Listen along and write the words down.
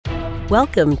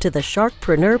Welcome to the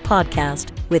Sharkpreneur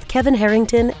Podcast with Kevin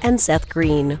Harrington and Seth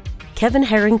Green. Kevin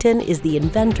Harrington is the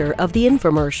inventor of the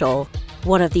infomercial,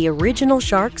 one of the original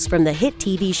sharks from the hit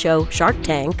TV show Shark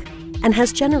Tank, and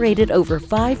has generated over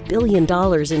 $5 billion in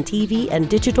TV and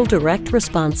digital direct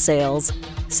response sales.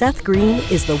 Seth Green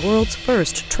is the world's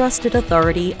first trusted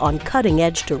authority on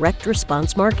cutting-edge direct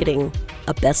response marketing,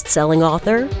 a best-selling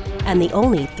author, and the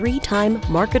only 3-time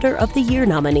Marketer of the Year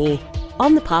nominee.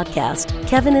 On the podcast,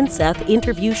 Kevin and Seth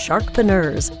interview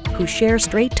sharkpreneurs who share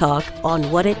straight talk on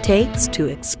what it takes to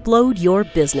explode your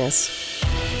business.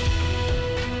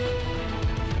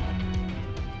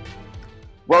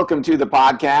 Welcome to the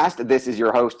podcast. This is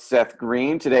your host, Seth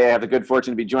Green. Today, I have the good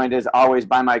fortune to be joined, as always,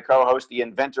 by my co-host, the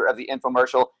inventor of the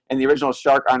infomercial and the original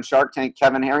shark on Shark Tank,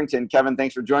 Kevin Harrington. Kevin,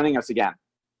 thanks for joining us again.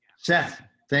 Seth,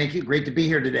 thank you. Great to be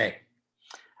here today.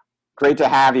 Great to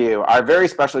have you. Our very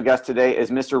special guest today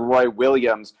is Mr. Roy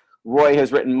Williams. Roy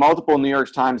has written multiple New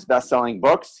York Times best-selling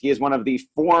books. He is one of the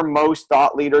foremost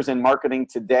thought leaders in marketing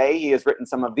today. He has written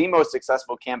some of the most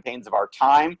successful campaigns of our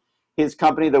time. His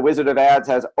company, The Wizard of Ads,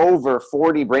 has over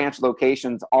 40 branch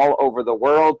locations all over the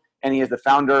world, and he is the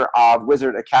founder of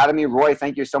Wizard Academy. Roy,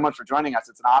 thank you so much for joining us.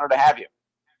 It's an honor to have you.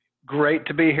 Great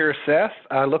to be here, Seth.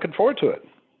 Looking forward to it.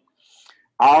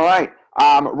 All right.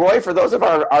 Roy, for those of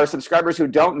our subscribers who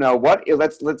don't know,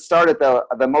 let's start at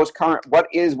the most current. What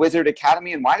is Wizard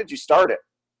Academy, and why did you start it?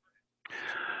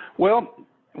 Well,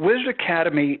 Wizard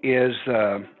Academy is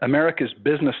America's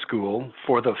business school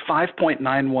for the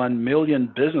 5.91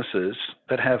 million businesses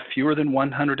that have fewer than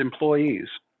 100 employees.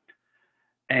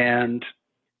 And,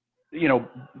 you know,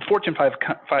 Fortune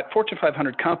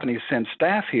 500 companies send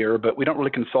staff here, but we don't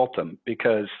really consult them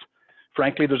because,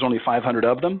 frankly, there's only 500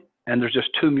 of them, and there's just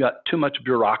too much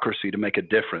bureaucracy to make a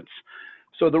difference.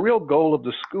 So the real goal of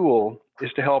the school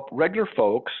is to help regular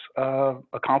folks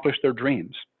accomplish their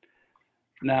dreams.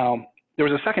 Now, there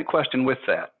was a second question with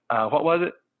that. What was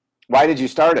it? Why did you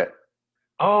start it?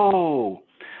 Oh,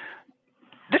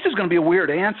 this is going to be a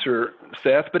weird answer,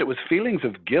 Seth, but it was feelings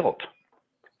of guilt.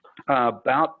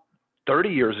 About 30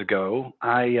 years ago,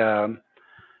 I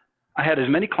had as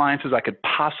many clients as I could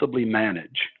possibly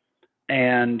manage.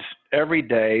 And every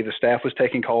day the staff was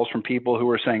taking calls from people who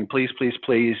were saying, please, please,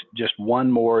 please, just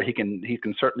one more. He can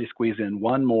certainly squeeze in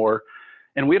one more.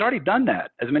 And we had already done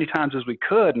that as many times as we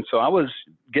could. And so I was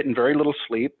getting very little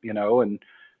sleep, you know, and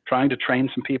trying to train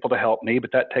some people to help me,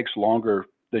 but that takes longer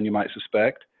than you might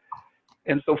suspect.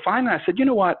 And so finally I said, you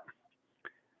know what?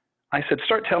 I said,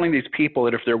 start telling these people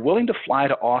that if they're willing to fly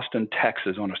to Austin,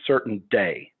 Texas on a certain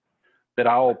day, that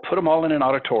I'll put them all in an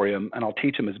auditorium and I'll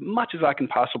teach them as much as I can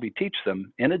possibly teach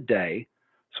them in a day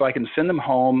so I can send them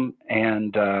home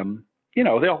and, you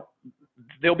know,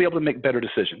 they'll be able to make better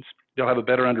decisions. They'll have a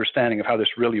better understanding of how this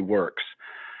really works.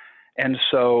 And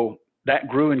so that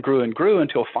grew and grew and grew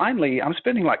until finally I'm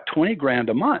spending like 20 grand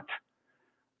a month.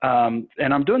 And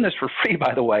I'm doing this for free,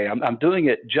 by the way. I'm doing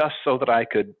it just so that I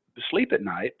could sleep at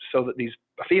night, so that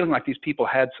feeling like these people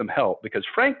had some help. Because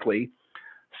frankly,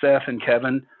 Seth and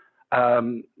Kevin,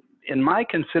 in my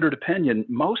considered opinion,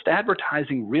 most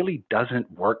advertising really doesn't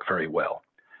work very well.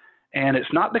 And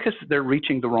it's not because they're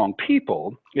reaching the wrong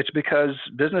people. It's because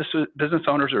business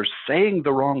owners are saying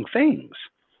the wrong things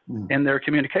in their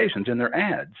communications, in their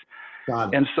ads.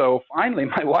 And so finally,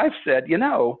 my wife said, you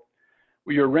know,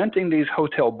 you're renting these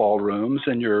hotel ballrooms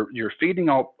and you're feeding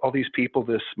all these people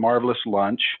this marvelous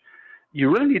lunch. You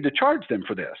really need to charge them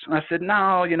for this. And I said,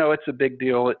 no, you know, it's a big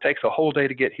deal. It takes a whole day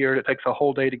to get here. It takes a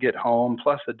whole day to get home,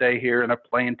 plus a day here and a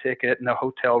plane ticket and a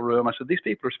hotel room. I said, these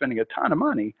people are spending a ton of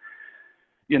money.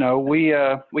 You know, we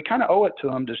kind of owe it to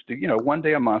them just to, you know, one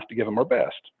day a month to give them our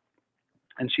best.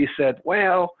 And she said,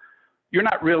 well, you're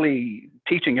not really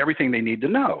teaching everything they need to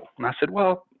know. And I said,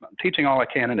 well, I'm teaching all I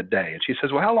can in a day. And she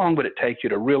says, well, how long would it take you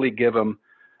to really give them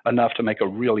enough to make a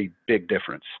really big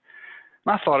difference?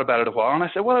 And I thought about it a while, and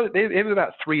I said, well, maybe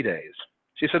about 3 days.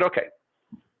 She said, okay,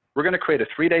 we're going to create a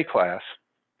 3-day class.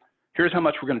 Here's how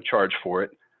much we're going to charge for it.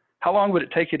 How long would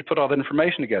it take you to put all that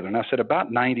information together? And I said,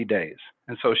 about 90 days.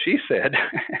 And so she said,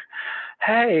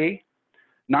 hey,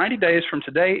 90 days from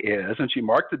today is, and she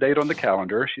marked the date on the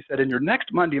calendar. She said, in your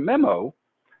next Monday memo,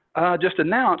 just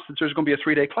announce that there's going to be a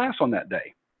 3-day class on that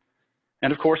day.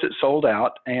 And of course it sold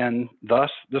out, and thus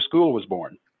the school was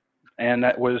born. And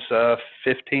that was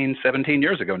 15, 17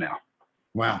 years ago now.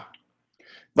 Wow.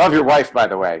 Love your wife, by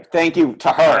the way. Thank you to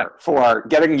her for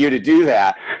getting you to do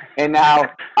that. And now,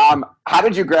 how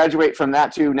did you graduate from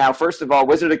that to now? First of all,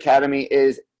 Wizard Academy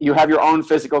you have your own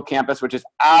physical campus, which is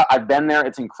I've been there.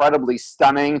 It's incredibly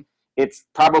stunning. It's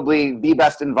probably the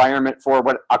best environment for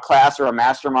what a class or a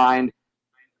mastermind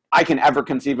I can ever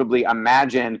conceivably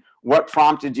imagine. what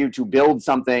prompted you to build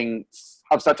something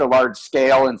of such a large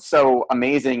scale and so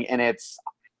amazing in its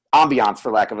ambiance,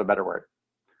 for lack of a better word?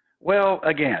 Well,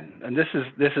 again, and this is,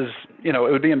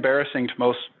 it would be embarrassing to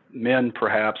most men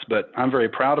perhaps, but I'm very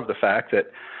proud of the fact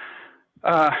that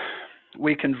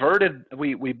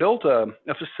we built a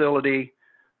facility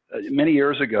many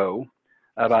years ago,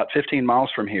 about 15 miles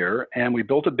from here, and we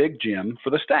built a big gym for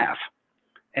the staff.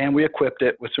 And we equipped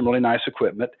it with some really nice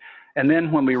equipment. And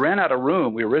then when we ran out of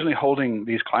room, we were originally holding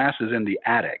these classes in the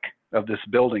attic of this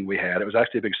building we had. It was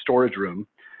actually a big storage room.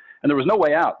 And there was no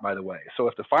way out, by the way. So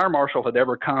if the fire marshal had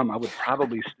ever come, I would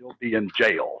probably still be in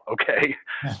jail, okay?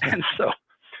 And so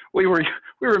we were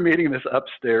meeting in this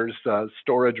upstairs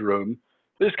storage room.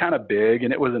 It was kind of big,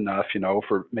 and it was enough,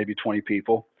 for maybe 20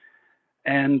 people.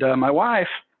 And my wife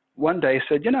one day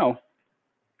said,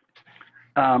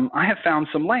 I have found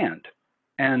some land,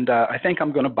 and I think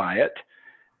I'm going to buy it,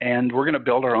 and we're going to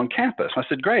build our own campus. I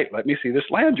said, great, let me see this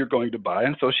land you're going to buy.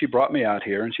 And so she brought me out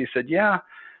here, and she said, yeah,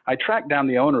 I tracked down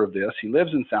the owner of this. He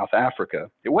lives in South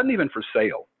Africa. It wasn't even for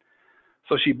sale.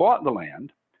 So she bought the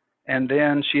land, and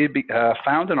then she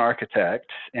found an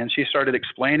architect, and she started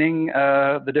explaining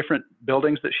the different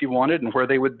buildings that she wanted and where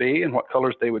they would be and what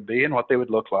colors they would be and what they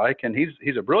would look like. And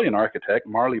he's a brilliant architect,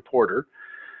 Marley Porter.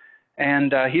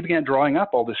 And he began drawing up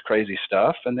all this crazy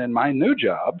stuff. And then my new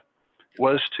job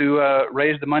was to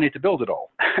raise the money to build it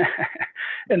all.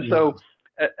 And so,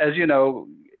 as you know,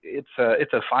 it's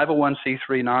a 501c3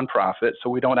 nonprofit, so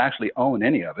we don't actually own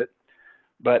any of it.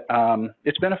 But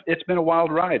it's been a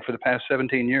wild ride for the past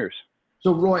 17 years.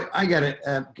 So Roy, I gotta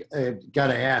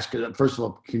ask. First of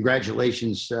all,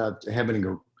 congratulations to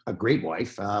having a great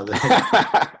wife.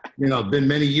 Been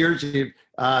many years.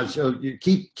 So you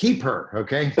keep her,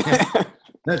 okay?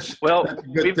 That's a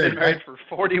good we've been married for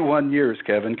 41 years,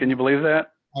 Kevin. Can you believe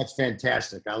that? That's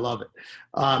fantastic. I love it.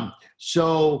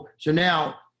 So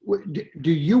now,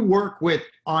 do you work with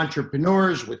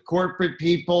entrepreneurs, with corporate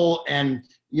people? And,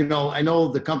 I know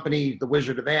the company, The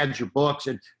Wizard of Ads, your books,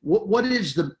 and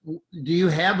do you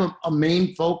have a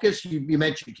main focus? You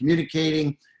mentioned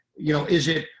communicating, is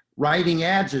it writing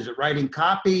ads? Is it writing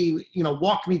copy?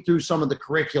 Walk me through some of the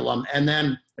curriculum. And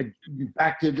then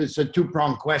back to this, a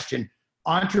two-pronged question,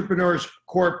 entrepreneurs,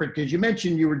 corporate, because you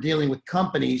mentioned you were dealing with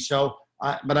companies. So,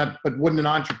 but wouldn't an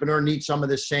entrepreneur need some of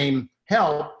the same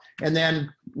help? And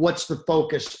then what's the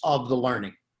focus of the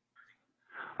learning?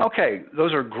 Okay,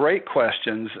 those are great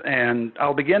questions. And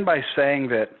I'll begin by saying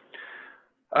that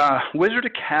Wizard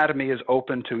Academy is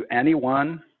open to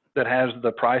anyone that has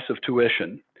the price of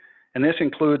tuition. And this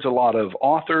includes a lot of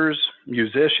authors,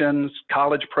 musicians,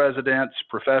 college presidents,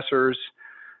 professors,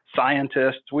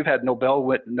 scientists. We've had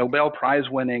Nobel Prize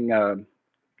winning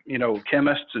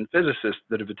chemists and physicists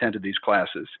that have attended these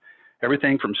classes.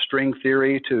 Everything from string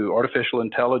theory to artificial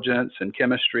intelligence and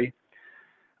chemistry.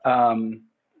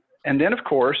 And then, of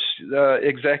course,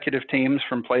 executive teams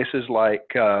from places like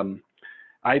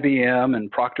IBM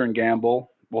and Procter &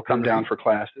 Gamble will come down for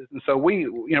classes. And so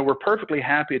we're perfectly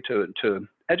happy to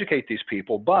educate these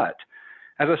people. But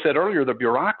as I said earlier, the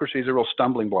bureaucracy is a real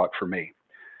stumbling block for me.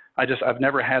 I've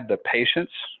never had the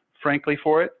patience, frankly,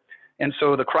 for it. And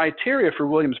so the criteria for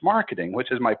Williams Marketing,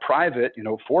 which is my private,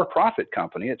 for-profit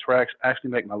company, it's where I actually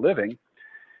make my living,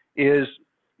 is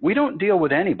we don't deal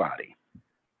with anybody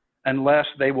unless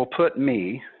they will put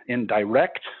me in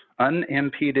direct,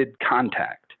 unimpeded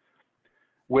contact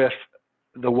with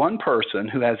the one person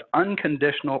who has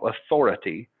unconditional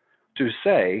authority to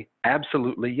say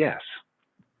absolutely yes.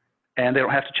 And they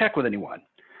don't have to check with anyone.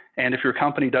 And if your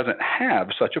company doesn't have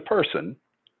such a person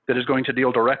that is going to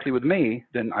deal directly with me,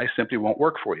 then I simply won't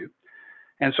work for you.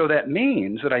 And so that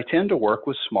means that I tend to work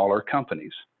with smaller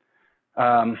companies.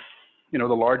 The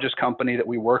largest company that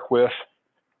we work with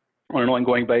on an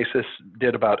ongoing basis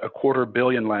did about $250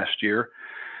 million last year.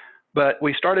 But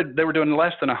they were doing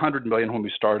less than $100 million when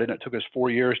we started. And it took us 4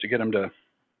 years to get them to,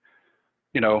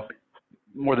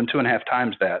 more than 2.5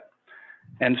 times that.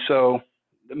 And so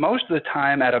most of the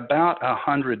time at about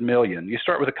 $100 million, you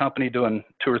start with a company doing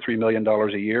 $2 or $3 million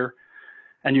a year,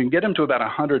 and you can get them to about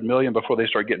 $100 million before they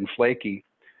start getting flaky.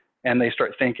 And they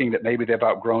start thinking that maybe they've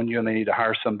outgrown you and they need to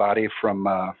hire somebody from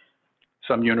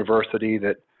some university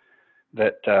that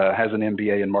has an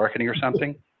MBA in marketing or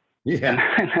something. Yeah.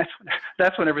 And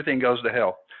that's when everything goes to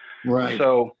hell. Right.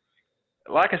 So,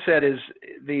 like I said, is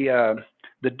the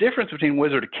difference between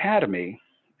Wizard Academy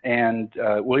and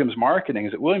Williams Marketing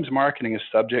is that Williams Marketing is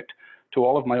subject to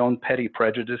all of my own petty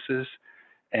prejudices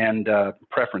and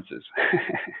preferences.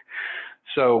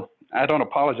 So I don't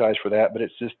apologize for that, but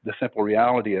it's just the simple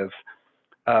reality of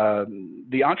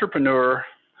the entrepreneur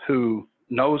who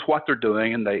knows what they're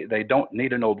doing, and they don't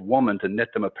need an old woman to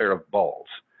knit them a pair of balls.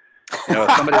 You know,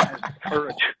 if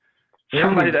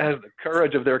somebody that has the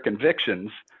courage of their convictions,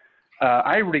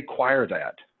 I require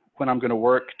that when I'm going to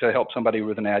work to help somebody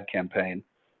with an ad campaign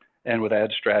and with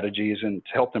ad strategies and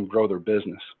to help them grow their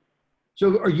business.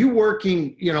 So are you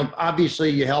working, you know, obviously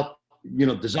you help, you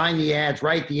know, design the ads,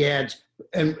 write the ads,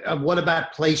 and what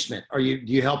about placement? Do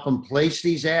you help them place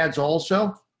these ads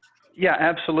also? Yeah,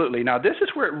 absolutely. Now, this is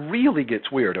where it really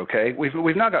gets weird, okay?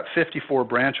 We've now got 54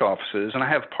 branch offices, and I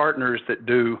have partners that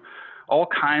do all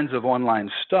kinds of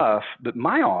online stuff, but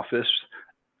my office,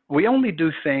 we only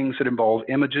do things that involve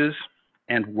images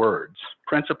and words,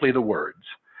 principally the words.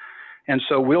 And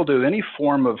so we'll do any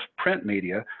form of print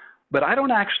media, but I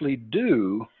don't actually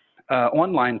do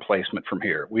online placement from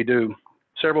here. We do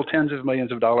several tens of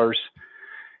millions of dollars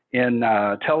in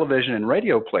television and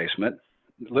radio placement,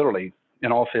 literally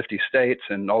in all 50 states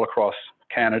and all across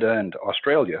Canada and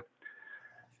Australia.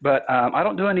 But I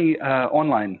don't do any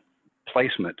online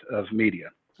placement of media.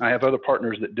 I have other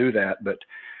partners that do that, but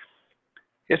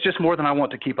it's just more than I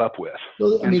want to keep up with.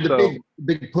 Well, I mean, the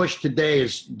big push today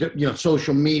is, you know,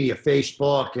 social media,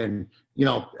 Facebook and, you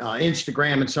know,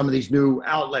 Instagram and some of these new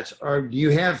outlets. Do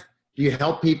you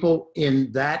help people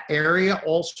in that area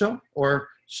also, or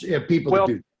people that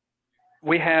do?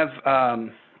 We have,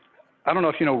 I don't know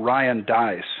if you know Ryan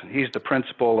Deiss. He's the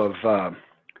principal of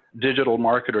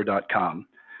digitalmarketer.com.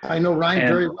 I know Ryan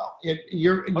very well.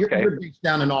 You're based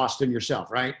down in Austin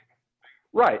yourself, right?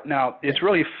 Right. Now, it's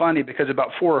really funny because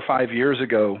about 4 or 5 years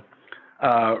ago,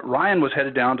 Ryan was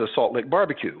headed down to Salt Lick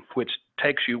Barbecue, which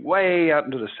takes you way out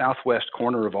into the southwest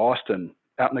corner of Austin,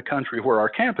 out in the country where our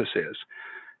campus is.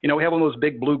 You know, we have one of those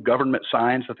big blue government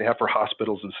signs that they have for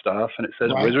hospitals and stuff, and it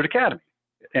says Wizard Academy.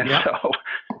 And so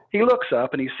he looks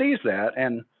up and he sees that.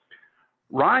 And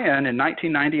Ryan, in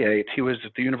 1998, he was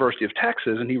at the University of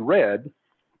Texas, and he read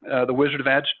the Wizard of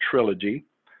Ads trilogy,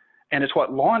 and it's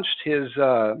what launched his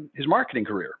marketing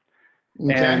career.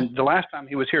 Okay. And the last time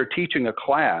he was here teaching a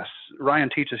class, Ryan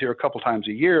teaches here a couple times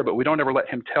a year, but we don't ever let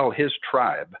him tell his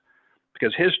tribe,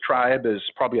 because his tribe is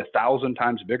probably 1,000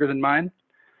 times bigger than mine.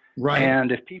 Right.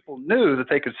 And if people knew that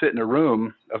they could sit in a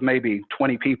room of maybe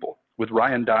 20 people with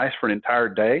Ryan Deiss for an entire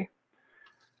day,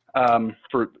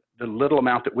 for the little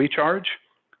amount that we charge,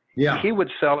 he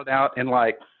would sell it out in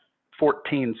like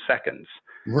 14 seconds.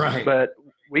 Right. But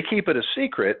we keep it a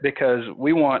secret because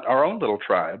we want our own little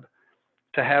tribe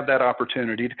to have that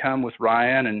opportunity to come with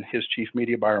Ryan and his chief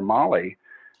media buyer, Molly,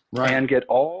 and get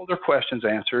all their questions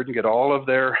answered and get all of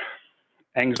their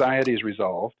anxieties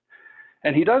resolved.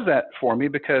 And he does that for me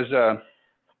because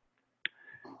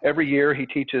every year he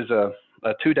teaches a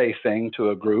 2-day thing to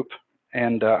a group,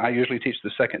 and I usually teach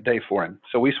the second day for him.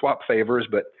 So we swap favors,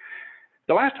 but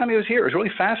the last time he was here, it was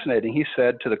really fascinating. He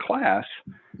said to the class,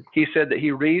 he said that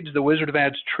he reads the Wizard of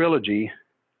Ads trilogy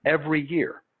every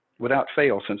year without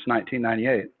fail since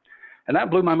 1998. And that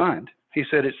blew my mind. He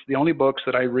said, it's the only books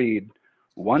that I read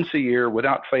once a year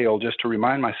without fail just to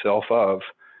remind myself of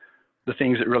the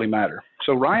things that really matter.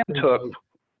 So Ryan took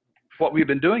what we've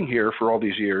been doing here for all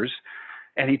these years,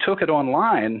 and he took it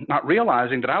online, not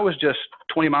realizing that I was just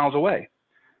 20 miles away.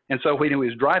 And so when he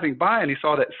was driving by and he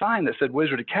saw that sign that said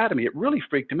Wizard Academy, it really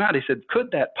freaked him out. He said, could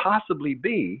that possibly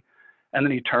be? And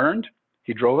then he turned,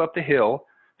 he drove up the hill,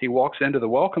 he walks into the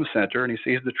Welcome Center, and he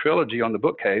sees the trilogy on the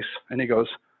bookcase, and he goes,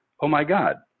 oh my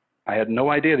God, I had no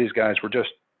idea these guys were just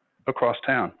across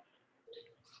town.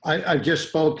 I just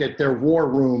spoke at their war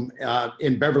room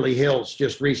in Beverly Hills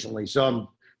just recently, so I'm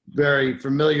very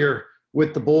familiar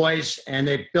with the boys, and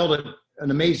they've built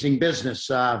an amazing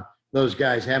business, those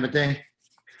guys, haven't they?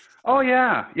 Oh,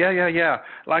 yeah.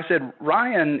 Like I said,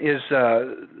 Ryan is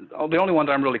the only one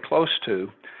that I'm really close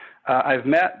to. I've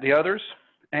met the others,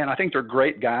 and I think they're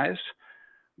great guys,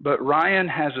 but Ryan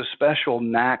has a special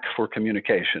knack for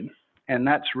communication, and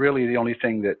that's really the only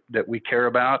thing that we care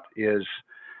about is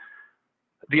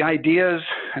the ideas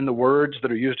and the words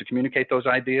that are used to communicate those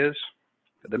ideas,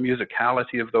 the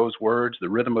musicality of those words, the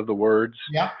rhythm of the words,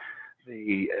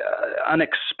 the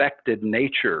unexpected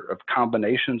nature of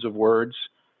combinations of words.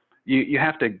 You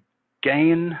have to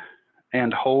gain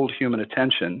and hold human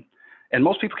attention, and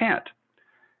most people can't.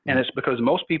 And it's because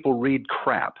most people read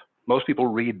crap. Most people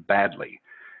read badly.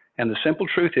 And the simple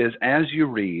truth is, as you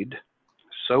read,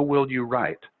 so will you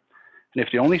write. And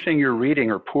if the only thing you're reading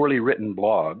are poorly written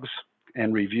blogs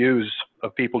and reviews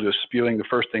of people just spewing the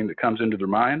first thing that comes into their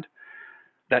mind,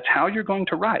 that's how you're going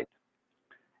to write.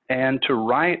 And to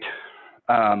write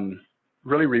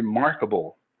really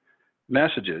remarkable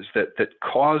messages that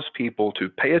cause people to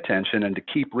pay attention and to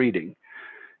keep reading,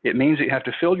 it means that you have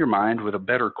to fill your mind with a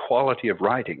better quality of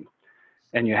writing.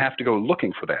 And you have to go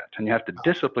looking for that. And you have to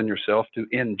discipline yourself to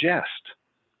ingest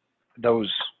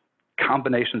those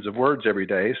combinations of words every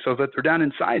day so that they're down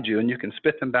inside you and you can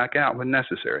spit them back out when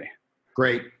necessary.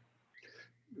 Great.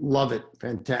 Love it.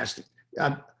 Fantastic.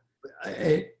 I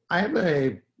have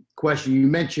a question. You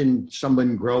mentioned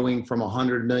someone growing from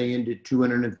 100 million to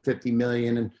 250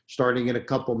 million and starting at a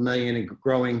couple million and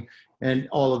growing and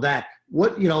all of that.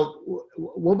 What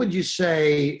would you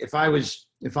say if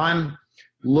I'm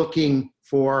looking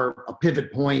for a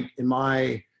pivot point in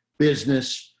my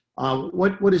business?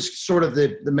 What is sort of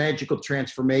the magical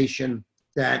transformation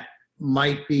that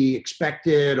might be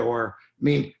expected? Or, I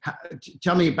mean,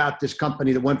 tell me about this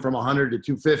company that went from 100 to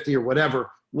 250 or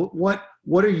whatever.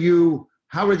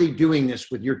 How are they doing this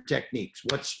with your techniques?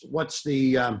 What's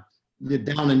the down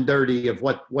and dirty of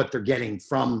what they're getting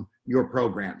from your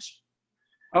programs?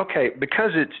 Okay,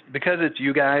 because it's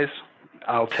you guys,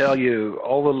 I'll tell you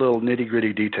all the little nitty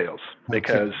gritty details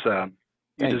because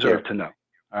you deserve to know.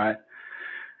 All right.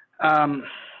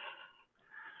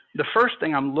 The first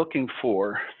thing I'm looking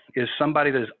for is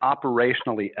somebody that is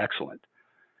operationally excellent,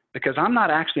 because I'm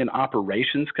not actually an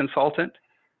operations consultant.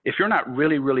 If you're not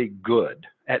really, really good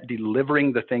at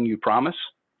delivering the thing you promise,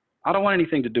 I don't want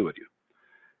anything to do with you.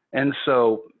 And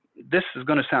so this is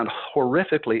going to sound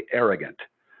horrifically arrogant,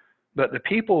 but the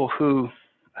people who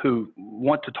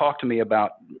want to talk to me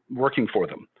about working for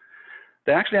them,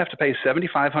 they actually have to pay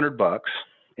 $7,500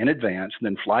 in advance and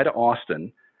then fly to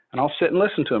Austin, and I'll sit and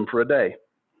listen to them for a day.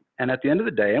 And at the end of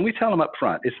the day, and we tell them up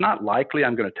front, it's not likely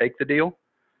I'm going to take the deal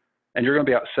and you're going to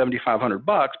be out $7,500,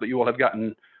 but you will have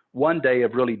gotten one day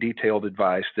of really detailed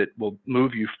advice that will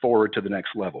move you forward to the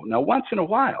next level. Now, once in a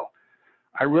while,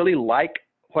 I really like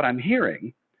what I'm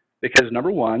hearing because,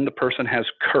 number one, the person has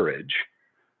courage.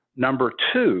 Number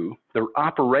two, they're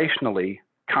operationally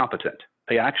competent.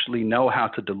 They actually know how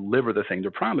to deliver the thing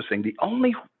they're promising. The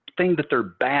only thing that they're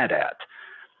bad at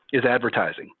is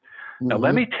advertising. Mm-hmm. Now,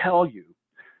 let me tell you,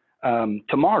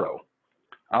 tomorrow,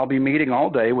 I'll be meeting all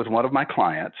day with one of my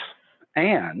clients,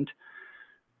 and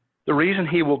the reason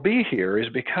he will be here is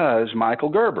because Michael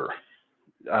Gerber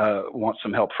wants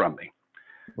some help from me.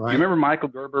 Right. You remember Michael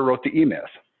Gerber wrote the E-Myth,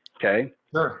 okay?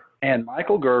 Sure. And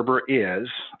Michael Gerber is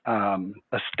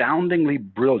astoundingly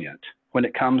brilliant when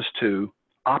it comes to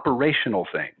operational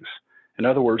things. In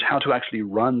other words, how to actually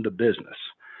run the business.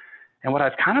 And what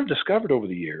I've kind of discovered over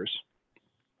the years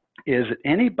is that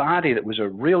anybody that was a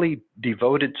really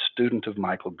devoted student of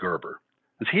Michael Gerber,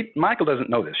 Michael doesn't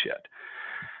know this yet.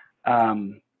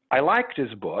 I liked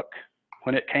his book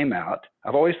when it came out.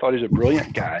 I've always thought he's a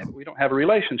brilliant guy, but we don't have a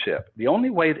relationship. The only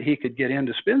way that he could get in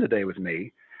to spend the day with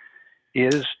me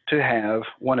is to have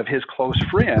one of his close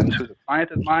friends, who's a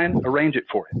client of mine, arrange it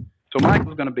for him. So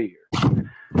Michael's going to be here.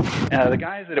 The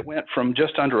guys that it went from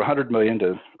just under 100 million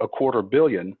to $250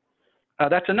 million,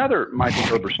 that's another Michael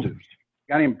Gerber student,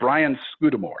 a guy named Brian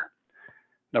Scudamore.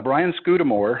 Now, Brian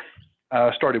Scudamore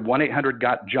started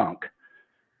 1-800-GOT-JUNK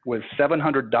with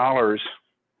 $700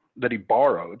 that he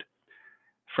borrowed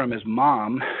from his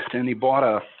mom, and he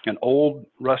bought an old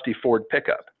rusty Ford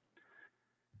pickup.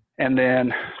 And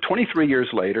then 23 years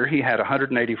later, he had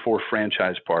 184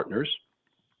 franchise partners,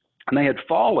 and they had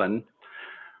fallen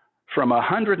from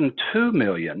 102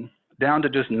 million down to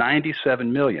just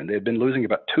 97 million. They had been losing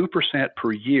about 2%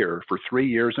 per year for 3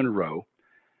 years in a row.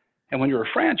 And when you're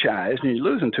a franchise and you're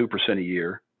losing 2% a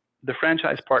year, the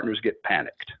franchise partners get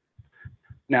panicked.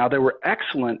 Now, they were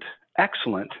excellent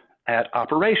at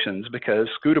operations because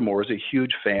Scudamore is a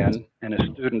huge fan and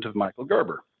a student of Michael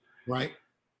Gerber. Right.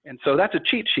 And so that's a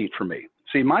cheat sheet for me.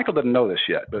 See, Michael doesn't know this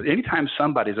yet, but anytime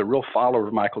somebody's a real follower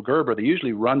of Michael Gerber, they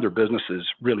usually run their businesses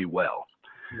really well,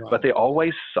 right, but they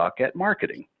always suck at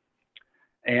marketing.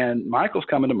 And Michael's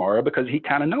coming tomorrow because he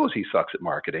kind of knows he sucks at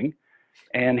marketing,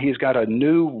 and he's got a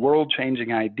new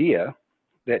world-changing idea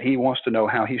that he wants to know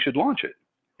how he should launch it.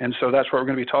 And so that's what we're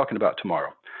going to be talking about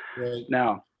tomorrow. Right.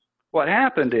 Now, what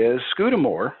happened is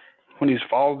Scudamore, when he's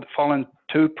fallen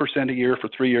 2% a year for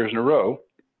 3 years in a row,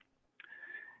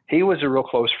 he was a real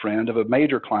close friend of a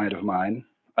major client of mine,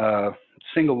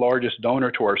 single largest donor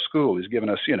to our school. He's given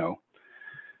us,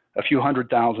 a few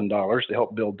 $100,000 to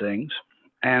help build things.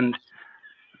 And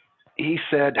he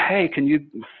said, hey, can you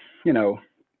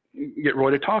get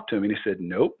Roy to talk to him? And he said,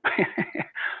 nope.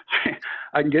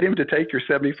 I can get him to take your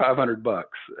 $7,500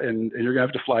 and you're gonna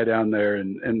have to fly down there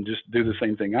and just do the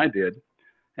same thing I did.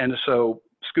 And so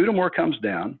Scudamore comes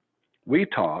down, we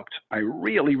talked, I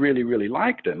really, really, really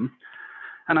liked him.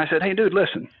 And I said, hey dude,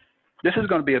 listen, this is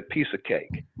gonna be a piece of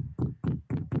cake.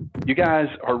 You guys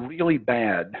are really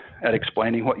bad at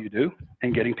explaining what you do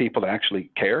and getting people to actually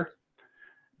care.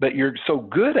 but you're so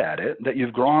good at it that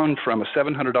you've grown from a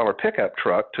 $700 pickup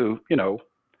truck to,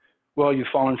 well, you've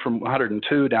fallen from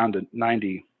 102 down to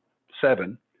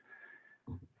 97.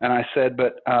 And I said,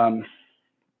 but,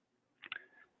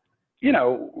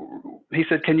 he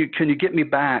said, can you get me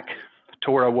back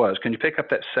to where I was? Can you pick up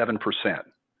that 7%?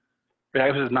 Yeah,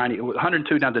 it was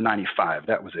 102 down to 95.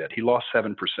 That was it. He lost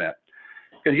 7%.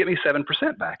 Can you get me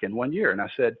 7% back in 1 year? And I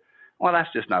said, well,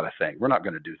 that's just not a thing. We're not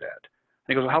going to do that. And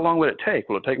he goes, well, how long would it take?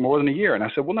 Will it take more than a year? And I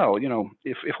said, well, no,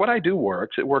 if what I do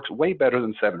works, it works way better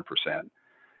than 7%.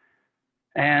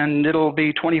 And it'll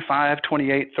be 25,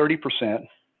 28, 30%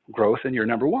 growth in year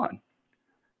number one.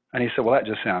 And he said, well, that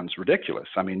just sounds ridiculous.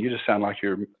 I mean, you just sound like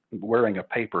you're wearing a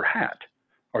paper hat.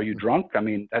 Are you drunk? I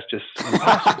mean, that's just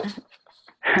impossible.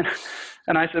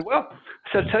 And I said, well,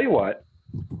 tell you what,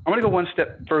 I'm going to go one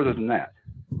step further than that.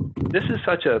 This is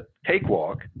such a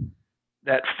cakewalk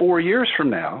that 4 years from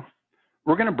now,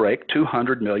 we're going to break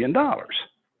 $200 million.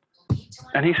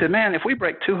 And he said, man, if we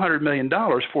break $200 million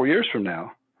 4 years from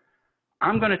now,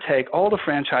 I'm going to take all the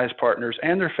franchise partners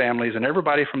and their families and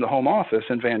everybody from the home office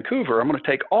in Vancouver. I'm going to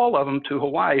take all of them to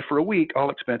Hawaii for a week,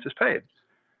 all expenses paid.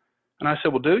 And I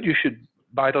said, well, dude, you should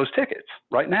buy those tickets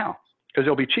right now because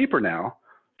they'll be cheaper now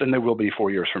than they will be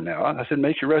 4 years from now. I said,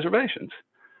 make your reservations.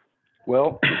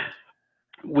 Well,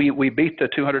 we beat the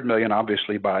 200 million,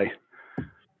 obviously, by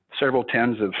several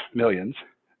tens of millions.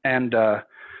 And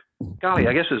golly,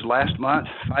 I guess it was last month,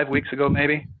 5 weeks ago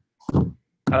maybe,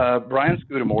 Brian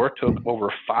Scudamore took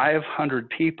over 500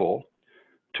 people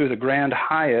to the Grand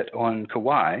Hyatt on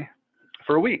Kauai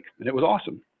for a week, and it was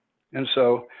awesome. And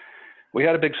so we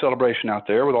had a big celebration out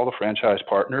there with all the franchise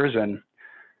partners, and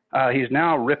he's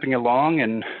now ripping along,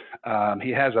 and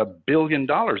he has $1 billion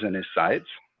in his sights.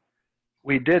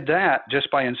 We did that just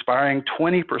by inspiring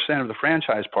 20% of the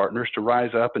franchise partners to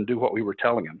rise up and do what we were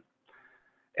telling them.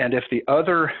 And if the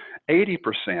other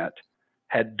 80%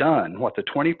 had done what the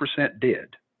 20%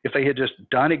 did, if they had just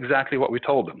done exactly what we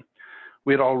told them,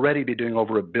 we'd already be doing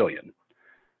over $1 billion.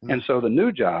 Mm-hmm. And so the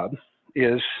new job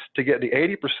is to get the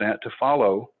 80% to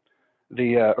follow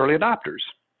the early adopters.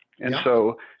 And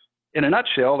so in a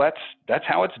nutshell, that's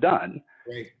how it's done.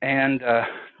 Right. And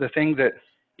the thing that,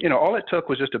 all it took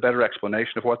was just a better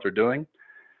explanation of what they're doing.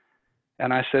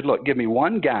 And I said, look, give me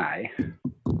one guy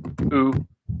who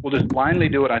will just blindly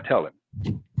do what I tell him.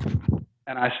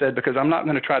 And I said, because I'm not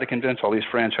going to try to convince all these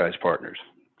franchise partners.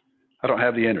 I don't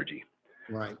have the energy.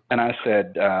 Right. And I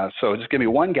said, so just give me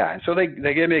one guy. And so they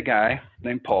gave me a guy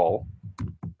named Paul,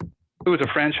 who was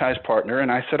a franchise partner.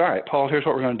 And I said, all right, Paul, here's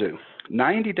what we're going to do.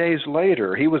 90 days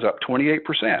later, he was up 28%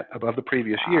 above the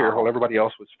previous year, while everybody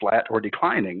else was flat or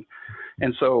declining.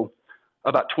 And so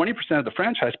about 20% of the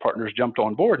franchise partners jumped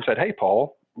on board and said, hey,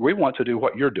 Paul, we want to do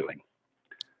what you're doing.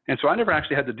 And so I never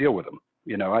actually had to deal with them.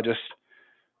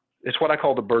 It's what I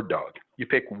call the bird dog. You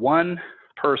pick one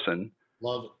person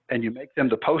and you make them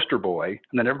the poster boy,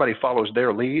 and then everybody follows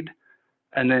their lead.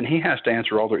 And then he has to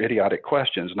answer all their idiotic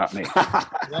questions, not me.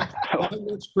 That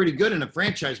looks pretty good in a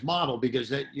franchise model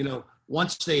because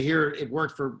once they hear it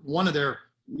worked for one of their,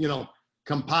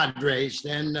 compadres,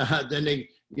 then they,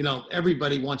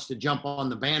 everybody wants to jump on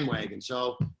the bandwagon.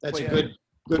 So that's a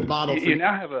good model. You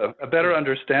now have a better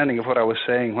understanding of what I was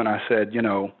saying when I said,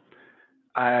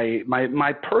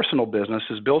 my personal business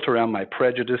is built around my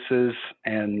prejudices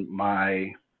and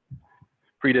my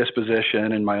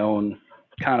predisposition and my own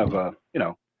kind of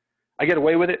I get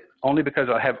away with it only because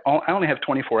I only have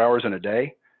 24 hours in a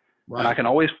day, right. And I can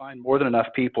always find more than enough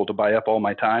people to buy up all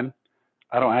my time.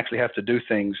 I don't actually have to do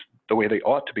things the way they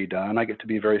ought to be done. I get to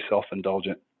be very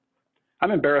self-indulgent.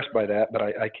 I'm embarrassed by that, but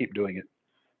I keep doing it.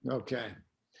 Okay.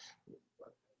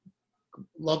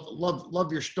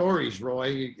 Love your stories,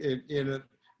 Roy.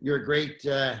 You're a great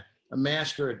a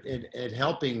master at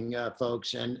helping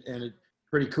folks, and it's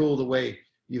pretty cool the way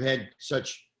you had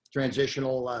such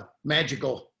transitional,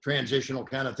 magical transitional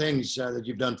kind of things that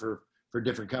you've done for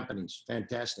different companies.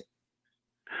 Fantastic.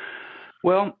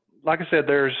 Well, like I said,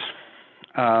 there's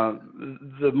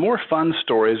the more fun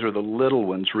stories are the little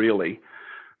ones, really,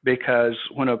 because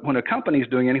when a company is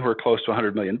doing anywhere close to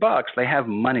 $100 million, they have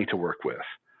money to work with.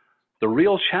 The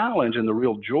real challenge and the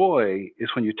real joy is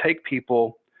when you take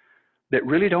people that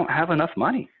really don't have enough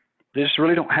money. They just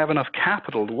really don't have enough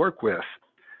capital to work with,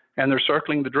 and they're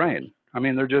circling the drain. I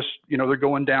mean, they're just, they're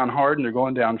going down hard and they're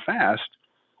going down fast.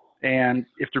 And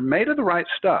if they're made of the right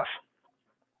stuff,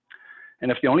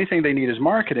 and if the only thing they need is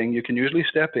marketing, you can usually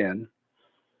step in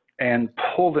and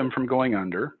pull them from going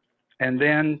under. And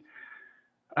then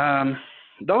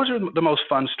those are the most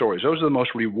fun stories. Those are the most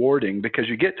rewarding because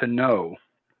you get to know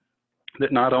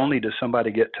that not only does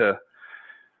somebody get to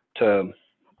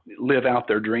live out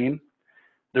their dream.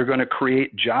 They're going to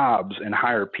create jobs and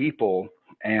hire people.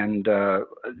 And the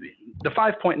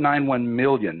 5.91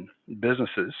 million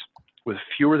businesses with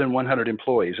fewer than 100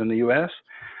 employees in the U.S.,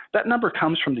 that number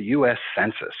comes from the U.S.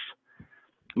 Census.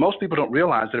 Most people don't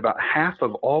realize that about half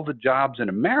of all the jobs in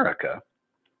America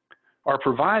are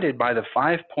provided by the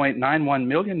 5.91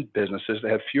 million businesses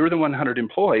that have fewer than 100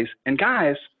 employees. And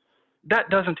guys, that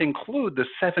doesn't include the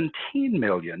 17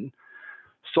 million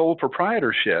sole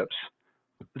proprietorships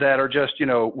that are just,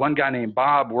 one guy named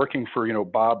Bob working for,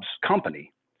 Bob's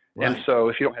company. Right. And so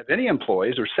if you don't have any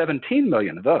employees, there's 17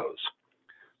 million of those.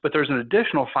 But there's an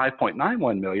additional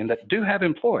 5.91 million that do have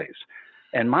employees.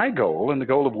 And my goal and the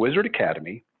goal of Wizard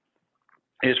Academy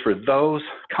is for those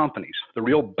companies, the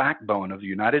real backbone of the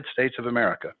United States of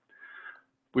America.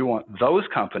 We want those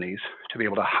companies to be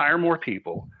able to hire more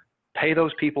people, pay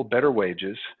those people better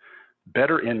wages,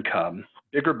 better income,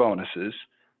 bigger bonuses,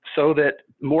 so that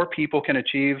more people can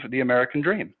achieve the American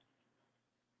dream.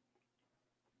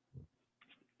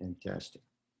 Fantastic.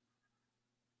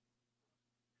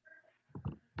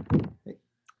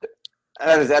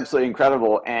 That is absolutely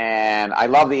incredible. And I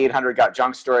love the 800 Got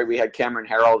Junk story. We had Cameron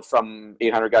Harold from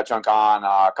 800 Got Junk on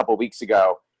a couple of weeks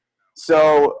ago.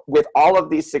 So with all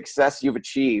of the success you've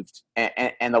achieved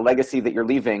and the legacy that you're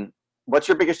leaving, what's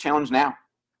your biggest challenge now?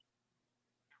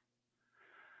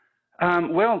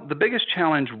 Well, the biggest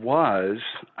challenge was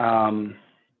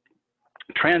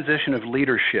transition of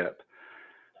leadership.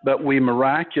 But we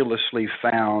miraculously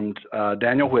found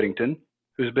Daniel Whittington,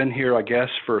 who's been here, I guess,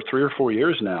 for 3 or 4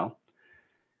 years now.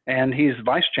 And he's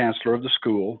vice chancellor of the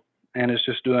school and is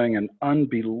just doing an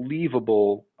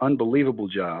unbelievable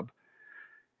job.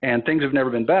 And things have never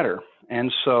been better.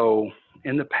 And so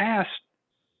in the past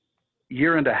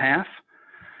year and a half,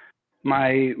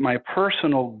 my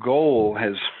personal goal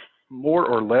has more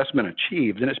or less been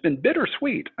achieved. And it's been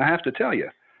bittersweet, I have to tell you,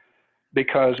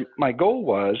 because my goal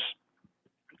was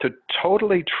to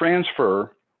totally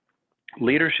transfer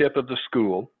leadership of the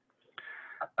school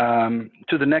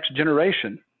to the next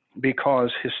generation, because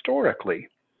historically,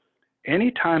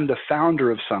 anytime the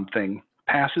founder of something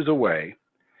passes away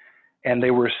and they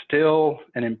were still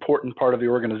an important part of the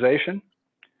organization,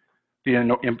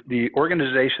 the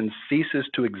organization ceases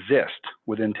to exist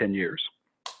within 10 years.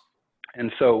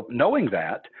 And so knowing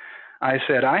that, I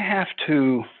said, I have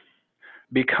to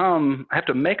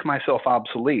make myself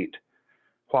obsolete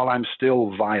while I'm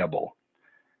still viable.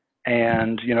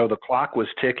 And, the clock was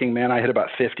ticking, man. I hit about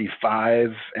 55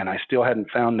 and I still hadn't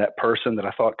found that person that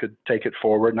I thought could take it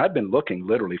forward. And I'd been looking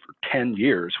literally for 10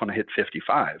 years when I hit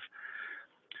 55.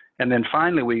 And then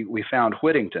finally we found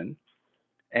Whittington,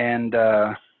 and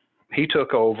he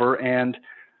took over. And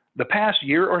the past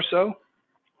year or so,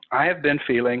 I have been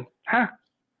feeling,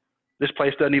 this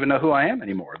place doesn't even know who I am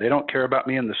anymore. They don't care about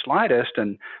me in the slightest.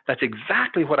 And that's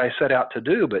exactly what I set out to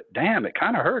do. But damn, it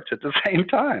kind of hurts at the same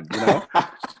time. It's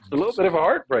a little bit of a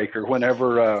heartbreaker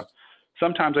whenever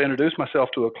sometimes I introduce myself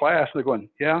to a class. They're going,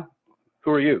 yeah,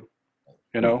 who are you?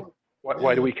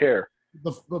 Why do we care?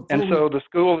 And so the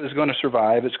school is going to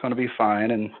survive. It's going to be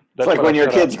fine. And that's it's like when your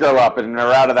kids grow up and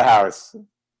they're out of the house.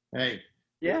 Hey.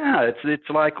 Yeah, it's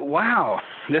like, wow,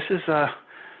 this is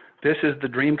the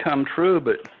dream come true.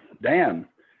 But damn,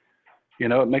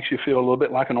 it makes you feel a little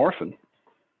bit like an orphan.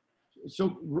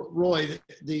 So, Roy,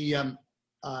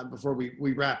 before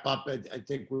we wrap up, I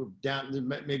think we're down to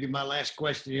maybe my last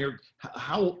question here.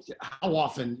 How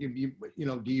often do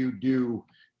you do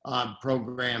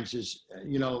programs?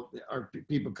 Are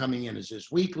people coming in? Is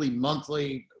this weekly,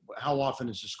 monthly? How often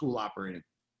is the school operating?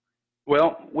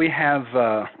 Well, we have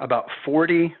about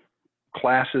 40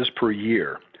 classes per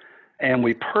year. And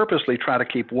we purposely try to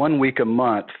keep 1 week a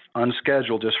month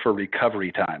unscheduled just for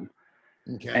recovery time.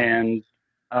 Okay. And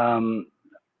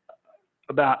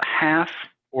about half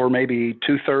or maybe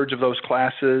 2/3 of those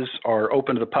classes are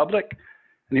open to the public.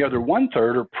 And the other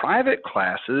 1/3 are private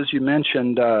classes. You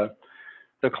mentioned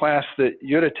the class that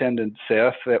you'd attended,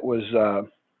 Seth, that was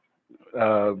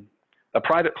a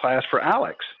private class for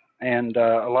Alex and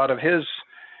a lot of his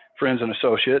friends and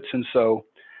associates. And so,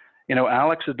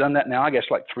 Alex has done that now, I guess,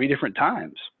 like 3 different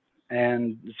times.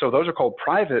 And so those are called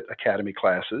private academy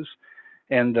classes.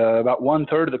 And about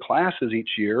 1/3 of the classes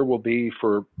each year will be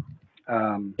for,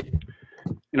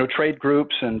 trade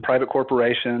groups and private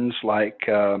corporations like,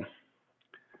 down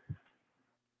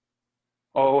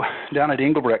at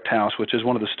Engelbrecht House, which is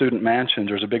one of the student mansions,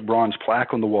 there's a big bronze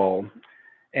plaque on the wall.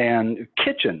 And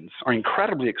kitchens are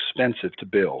incredibly expensive to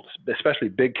build, especially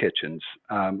big kitchens,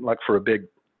 like for a big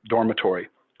dormitory.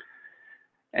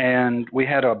 And we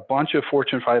had a bunch of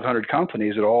Fortune 500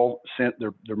 companies that all sent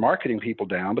their marketing people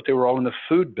down, but they were all in the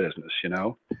food business, you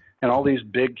know, and all these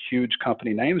big, huge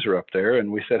company names are up there. And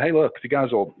we said, hey, look, if you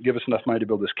guys will give us enough money to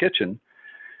build this kitchen,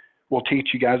 we'll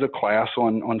teach you guys a class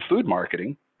on food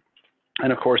marketing.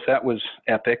 And of course, that was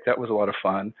epic. That was a lot of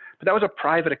fun. But that was a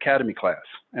private academy class.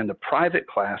 And the private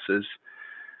classes,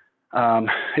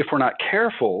 if we're not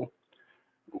careful,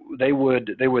 they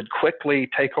would quickly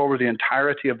take over the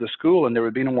entirety of the school, and there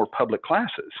would be no more public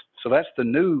classes. So that's the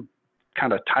new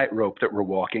kind of tightrope that we're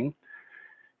walking,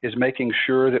 is making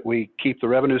sure that we keep the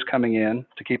revenues coming in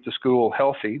to keep the school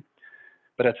healthy,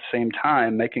 but at the same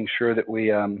time making sure that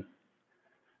we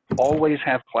always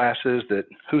have classes that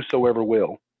whosoever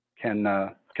will can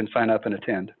sign up and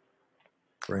attend.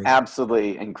 Great.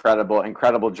 Absolutely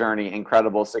incredible journey,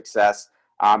 incredible success.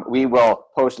 We will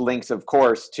post links, of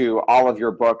course, to all of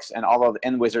your books and all of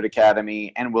nWizard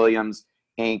Academy and Williams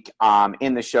Inc.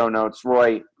 In the show notes.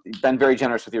 Roy, you've been very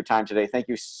generous with your time today. Thank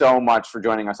you so much for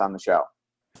joining us on the show.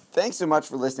 Thanks so much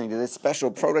for listening to this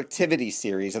special productivity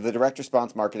series of the Direct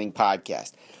Response Marketing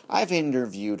Podcast. I've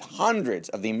interviewed hundreds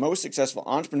of the most successful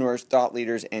entrepreneurs, thought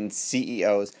leaders, and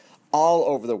CEOs all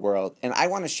over the world, and I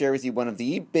want to share with you one of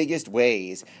the biggest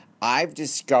ways I've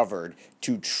discovered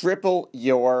to triple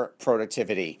your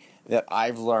productivity that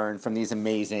I've learned from these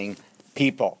amazing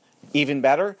people. Even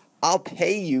better, I'll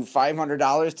pay you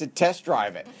 $500 to test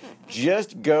drive it.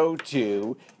 Just go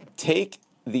to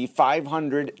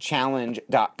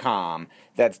takethe500challenge.com.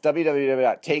 That's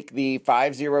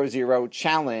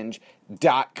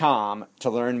www.takethe500challenge.com to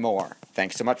learn more.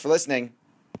 Thanks so much for listening.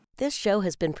 This show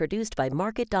has been produced by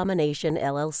Market Domination,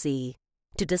 LLC.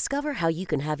 To discover how you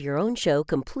can have your own show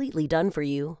completely done for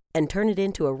you and turn it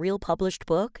into a real published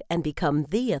book and become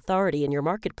the authority in your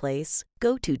marketplace,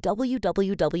 go to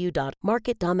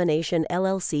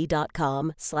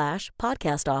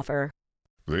www.marketdominationllc.com/podcast offer.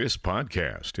 This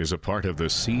podcast is a part of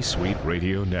the C-Suite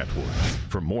Radio Network.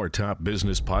 For more top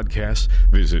business podcasts,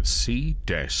 visit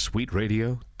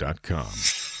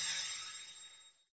c-suiteradio.com.